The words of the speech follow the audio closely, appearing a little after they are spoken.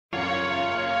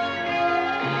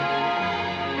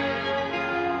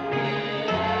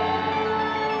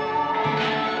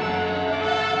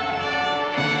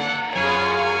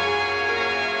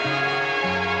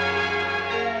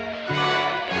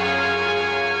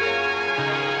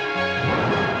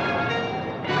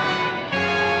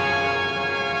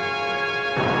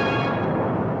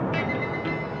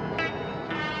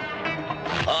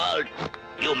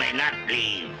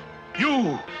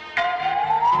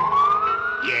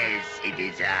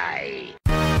his eye.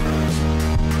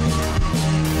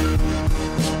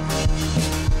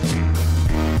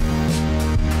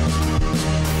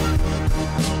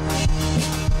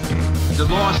 The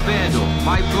lost vandal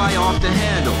might fly off the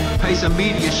handle. Pay some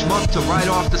media schmuck to write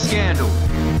off the scandal.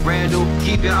 Randall,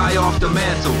 keep your eye off the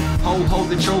mantle. Hold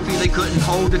the trophy, they couldn't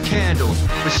hold a candle.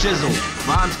 The shizzle,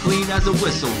 rhymes clean as a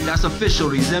whistle. That's official,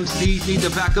 these MCs need to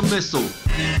pack a missile.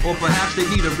 Or perhaps they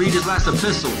need to read his last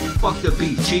epistle. Fuck the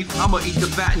beef, chief, I'ma eat the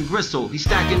fat and gristle. He's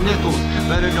stacking nickels,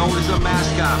 better known as a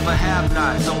mascot for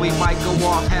have-nots. So we might go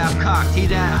off half-cocked, he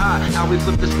that hot. How we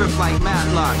flip the script like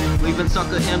Matlock, leaving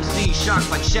sucker MCs shocked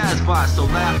like Shazbot, so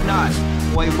laugh not.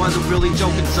 Boy, he wasn't really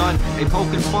joking, son. They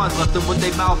poking fun, left them with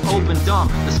their mouth open, dumb.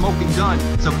 The smoking gun,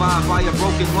 survived by a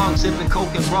broken lung, sipping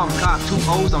coke and rum. Cop 2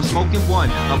 O's, I'm smoking 1.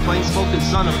 A plain spoken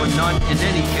son of a nun. In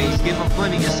any case, give him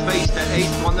plenty of space. The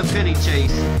ace won the penny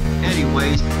chase.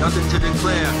 Anyways, nothing to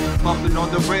declare. Puffing on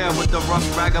the rare with the rough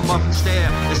ragamuffin stare.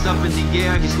 It's up in the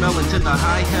air, he's smelling to the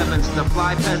high heavens. The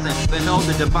fly peasant beheld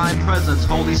the divine presence.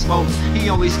 Holy smokes, he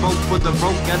only spoke for the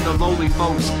broke and the lowly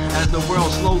folks. As the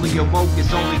world slowly awoke,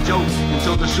 it's only jokes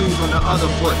until the shoes on the other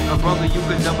foot. A brother you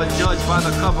could never judge by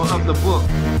the cover of the book.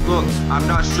 Look, I'm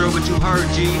not sure what you heard,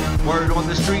 G. Word on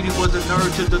the street, he was a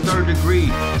nerd to the 3rd degree.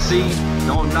 See,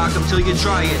 don't knock him till you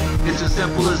try it. It's as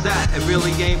simple as that, it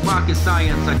really ain't rocket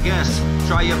science, I guess.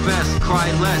 Try your best,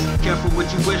 cry less, careful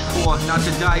what you wish for, not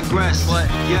to digress. But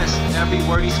yes, every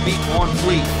word he speak on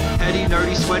fleek. Heady,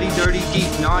 nerdy, sweaty, dirty,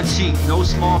 geek, non-cheap, no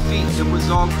small feat. It was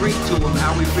all Greek to him,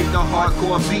 how we freak the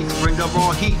hardcore beats, bring the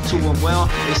raw heat to him. Well,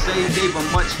 they say he gave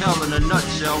him much hell in a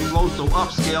nutshell. Flow so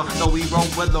upscale, though he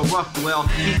won't weather rough well.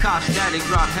 He cops static,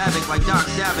 drop havoc like Doc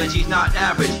Savage. He's not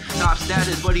average, top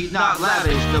status, but he's not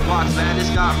lavish. The box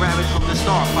baddest got ravaged from the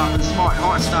start, popping smart,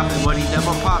 heart stopping, but he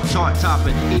never pop chart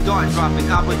topping. He dart dropping,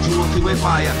 copper jewel to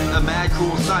admire. The mad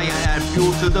cruel sire add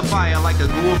fuel to the fire like a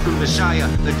ghoul through the shire.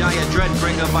 The dire dread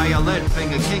bringer by a lead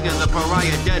finger, king of the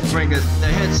pariah dead bringers. The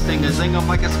head stingers, zing him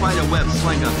like a spider web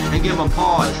slinger, and give him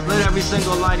pause. Let every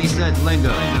single line he said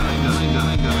linger.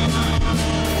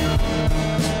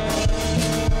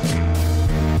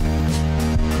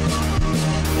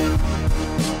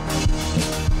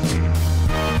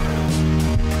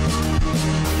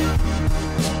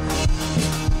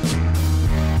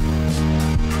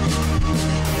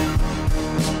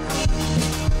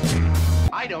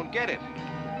 I don't get it.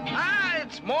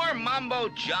 It's more mumbo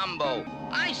jumbo.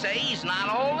 I say he's not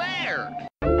all there.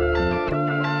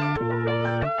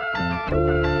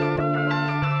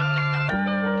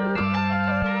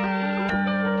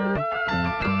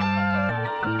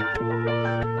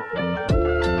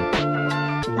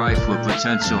 Rife with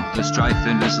potential, the strife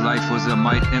in his life was a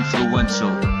mite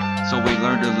influential. So we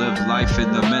learn to live life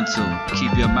in the mental.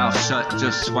 Keep your mouth shut,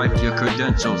 just swipe your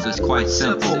credentials. It's quite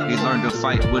simple. He learned to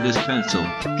fight with his pencil.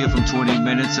 Give him 20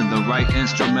 minutes and the right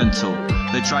instrumental.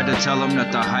 They tried to tell him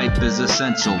that the hype is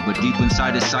essential, but deep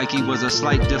inside his psyche was a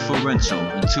slight differential.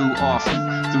 And too often,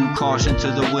 threw caution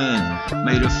to the wind.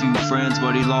 Made a few friends,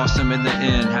 but he lost them in the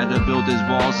end. Had to build his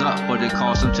walls up, but it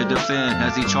cost him to defend.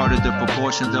 As he charted the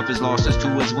proportions of his losses to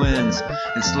his wins.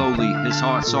 And slowly, his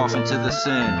heart softened to the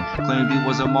sin. Claimed he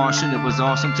was a Martian, it was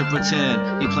awesome to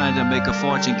pretend. He planned to make a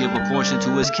fortune, give a portion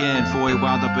to his kin. Before he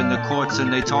wound up in the courts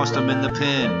and they tossed him in the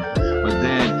pen. But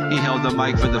then, he held the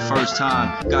mic for the first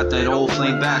time. Got that old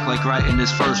flame back like writing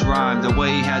his first rhyme. The way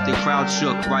he had the crowd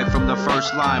shook right from the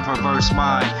first line. Perverse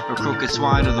mind, a crooked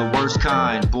swine of the worst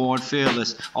kind. Born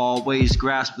fearless, always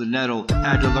grasped the nettle.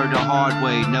 Had to learn the hard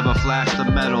way, never flashed the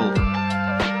metal.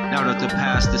 Now that the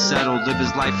past is settled, live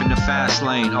his life in the fast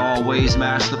lane, always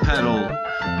mash the pedal.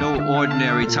 No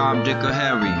ordinary Tom, Dick, or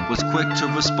Harry, was quick to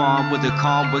respond with a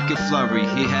calm, wicked flurry.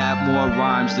 He had more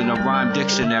rhymes than a rhyme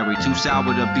dictionary, too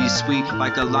sour to be sweet,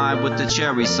 like a lime with the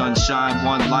cherry. Sunshine,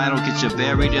 one line will get you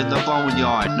buried in the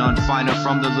boneyard. None finer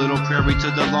from the little prairie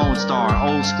to the Lone Star.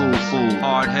 Old school fool,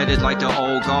 hard-headed like the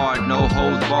old guard. No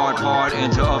holds barred, hard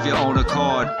enter of your own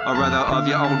accord, or rather of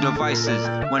your own devices.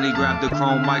 When he grabbed the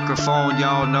chrome microphone,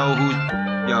 y'all know who,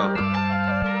 yo.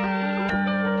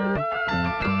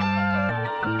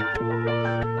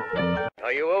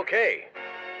 Are you okay?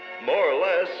 More or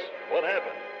less. What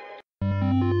happened?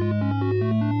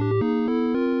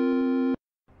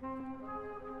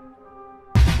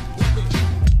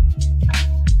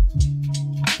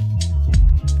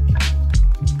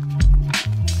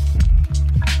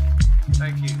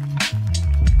 Thank you.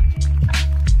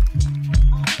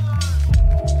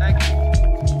 Thank you.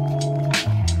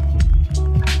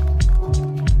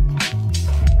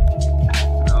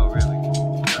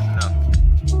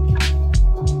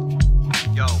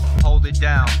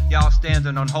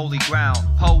 treading on holy ground.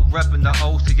 Ho reppin' the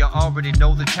O, so you already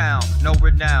know the town. No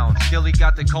renown, still he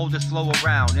got the coldest flow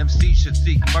around. MC should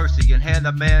seek mercy and hand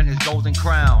the man his golden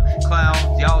crown.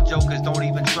 Clowns, y'all jokers don't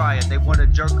even try it. They wanna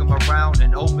jerk him around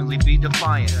and openly be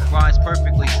defiant. Rhymes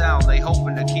perfectly sound, they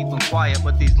hoping to keep him quiet,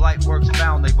 but these light works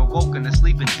found, they've awoken a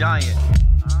sleeping giant.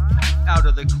 Out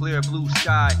of the clear blue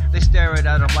sky, they staring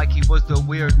at him like he was the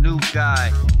weird new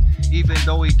guy. Even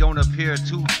though he don't appear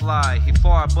to fly, he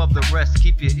far above the rest,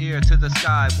 keep your ear to the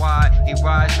sky. Why? He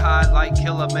rise high like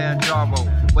Kilimanjaro.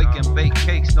 Wake and bake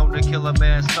cakes known to kill a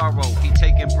man's sorrow. He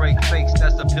take and break fakes,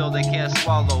 that's a pill they can't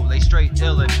swallow. They straight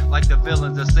illin' like the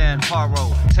villains of San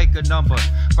Paro. Take a number,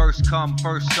 first come,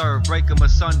 first serve. Break them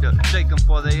asunder, shake them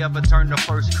before they ever turn the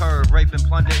first curve. Rape and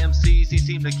plunder MCs, he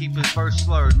seemed to keep his verse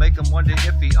slurred. Make him wonder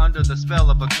if he under the spell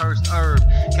of a cursed herb.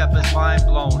 Kept his mind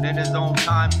blown in his own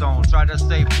time zone. Try to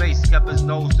save face, kept his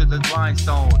nose to the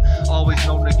grindstone. Always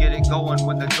known to get it going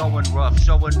when the going rough.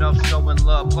 Show enough, showing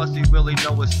love, plus he really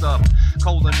know his stuff.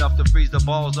 Cold enough to freeze the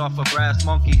balls off a brass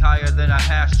monkey. Higher than a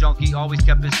hash junkie, always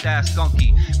kept his stash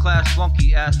skunky. Class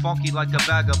flunky, ass funky like a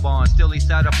vagabond. Still he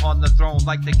sat upon the throne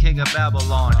like the king of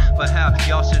Babylon. Perhaps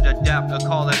y'all should adapt or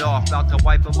call it off. About to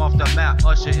wipe him off the map,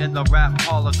 usher in the rap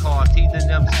holocaust. Heathen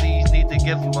MCs need to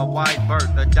give him a wide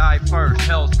berth or die first.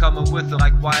 Hell's coming with him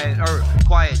like Wyatt Earp.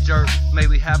 Quiet jerk, may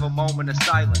we have a moment of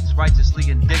silence.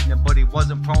 Righteously indignant, but he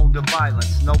wasn't prone to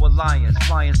violence. No alliance,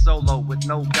 flying solo with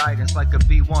no guidance like a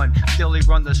B1. Still he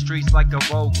run the streets like a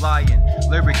rogue lion.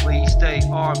 Lyrically he stay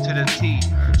armed to the teeth.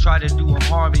 Try to do him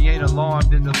harm, he ain't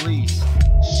alarmed in the least.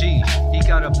 Sheesh, he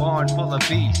got a barn full of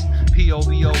beasts.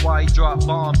 P.O.B.O.Y. drop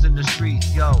bombs in the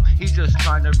streets. Yo, he just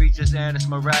trying to reach his anus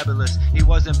mirabilis. He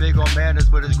wasn't big on manners,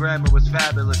 but his grammar was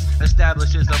fabulous.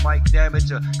 Establishes a mic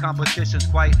damager, competition's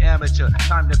quite amateur.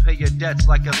 Time to pay your debts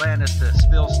like a Lannister.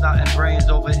 Spill snot and brains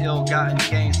over ill-gotten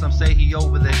gains. Some say he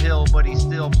over the hill, but he's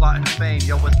still plotting fame.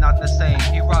 Yo, it's not the same.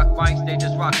 He rock mics, they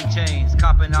just rocking chains.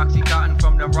 Copping Oxycontin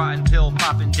from the rotten pill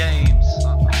popping dames.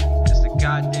 It's a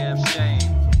goddamn shame.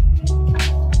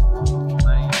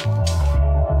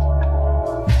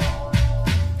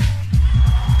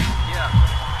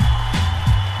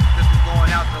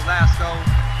 Lasco,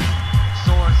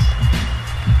 Source,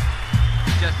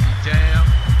 Jesse Jam,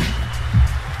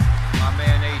 my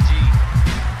man AG.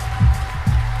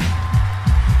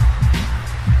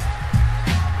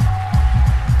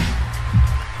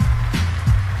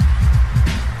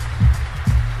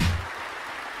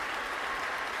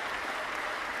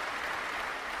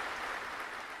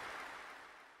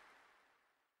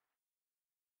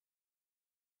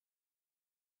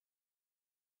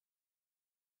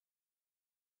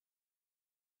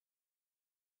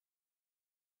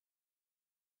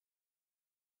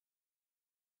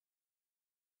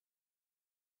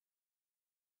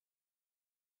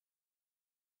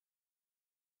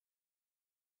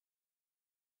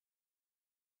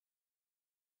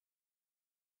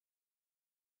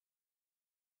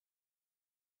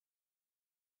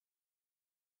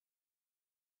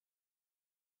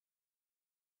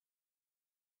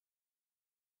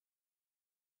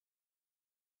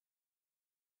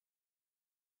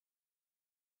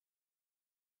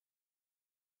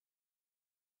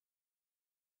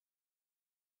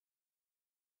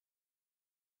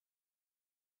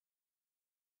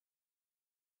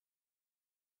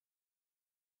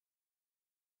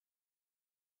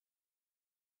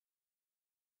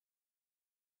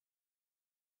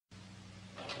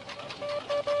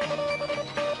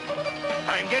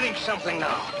 I'm getting something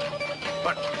now,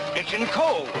 but it's in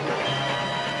code.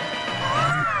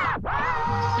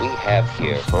 We have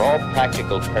here, for all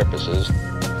practical purposes,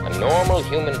 a normal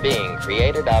human being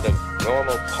created out of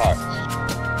normal parts,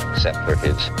 except for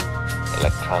his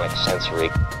electronic sensory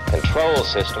control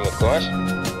system, of course.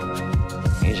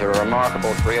 He's a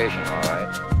remarkable creation, all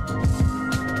right.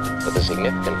 But the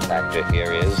significant factor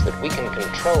here is that we can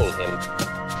control him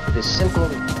with a simple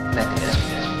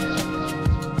mechanism.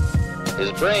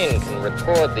 His brain can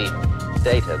record the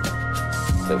data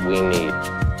that we need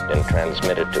and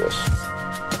transmit it to us.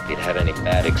 If he'd had any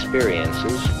bad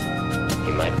experiences,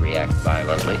 he might react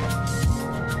violently.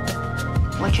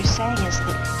 What you're saying is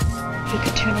that he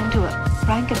could turn into a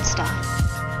Frankenstein.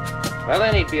 Well,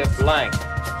 then he'd be a blank,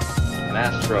 an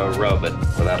astro-robot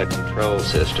without a control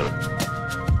system.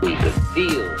 He could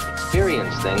feel,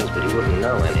 experience things, but he wouldn't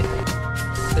know anything.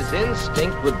 His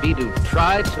instinct would be to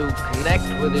try to connect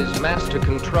with his master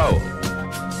control.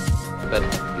 But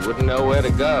he wouldn't know where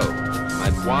to go. He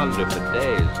might wander for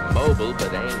days, mobile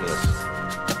but aimless.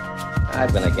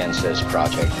 I've been against this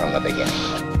project from the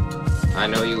beginning. I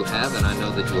know you have, and I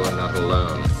know that you are not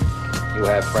alone. You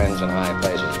have friends in high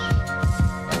places,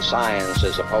 and Science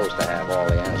is supposed to have all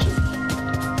the answers.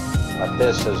 But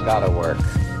this has got to work.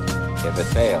 If it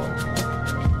fails,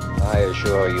 I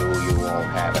assure you, you won't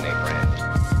have any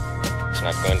friends. It's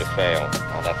not going to fail,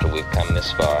 not after we've come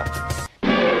this far.